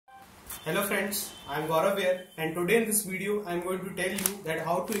Hello friends, I am Gaurav here, and today in this video I am going to tell you that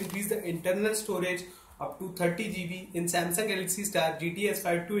how to increase the internal storage up to 30 GB in Samsung Galaxy Star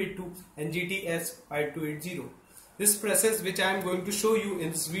gt-s5282 and gt-s5280. This process which I am going to show you in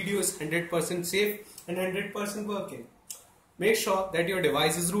this video is 100% safe and 100% working. Make sure that your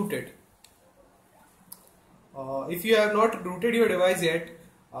device is rooted. If you have not rooted your device yet,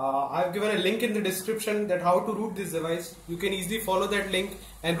 I have given a link in the description that how to root this device. You can easily follow that link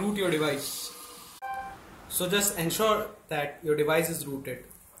and root your device. So just ensure that your device is rooted.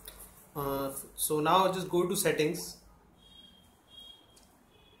 So now just go to settings,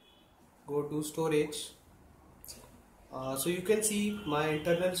 go to storage. So you can see my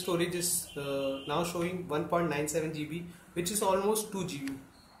internal storage is now showing 1.97 GB, which is almost 2 GB.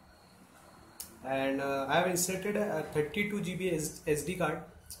 And I have inserted a 32 GB SD card.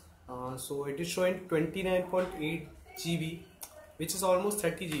 So it is showing 29.8 GB, which is almost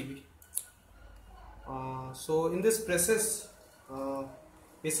 30 GB. So in this process,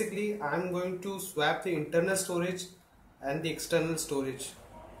 basically I am going to swap the internal storage and the external storage.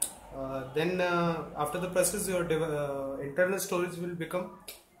 Then after the process, your internal storage will become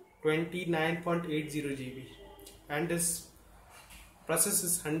 29.80 GB, and this process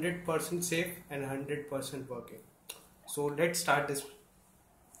is 100% safe and 100% working. So let's start this.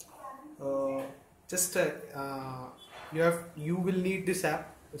 You will need this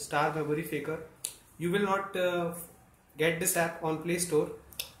app, Star Memory Faker. You will not get this app on Play Store.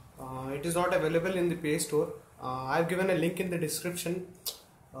 It is not available in the Play Store. I have given a link in the description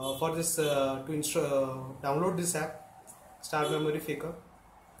for this to download this app, Star Memory Faker.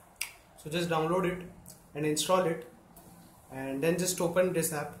 So just download it and install it, and then just open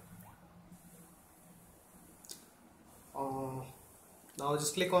this app. Now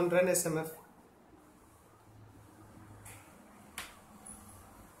just click on Run SMF.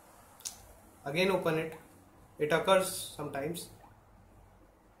 Again open it. It occurs sometimes.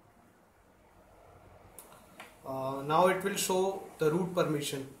 Now it will show the root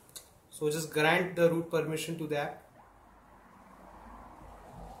permission. So just grant the root permission to the app.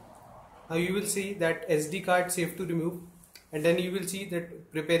 Now you will see that SD card safe to remove, and then you will see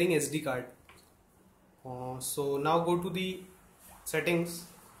that preparing SD card. So now go to the settings,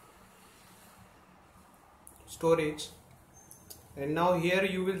 storage, and now here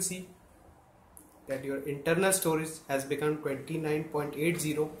you will see that your internal storage has become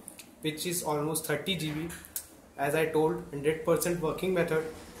 29.80, which is almost 30 GB. As I told, 100% working method.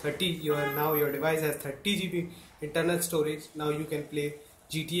 Now your device has 30 GB internal storage. Now you can play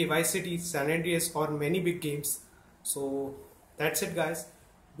GTA, Vice City, San Andreas, or many big games. So that's it, guys.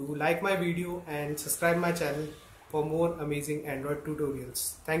 Do like my video and subscribe my channel for more amazing Android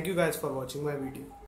tutorials. Thank you guys for watching my video.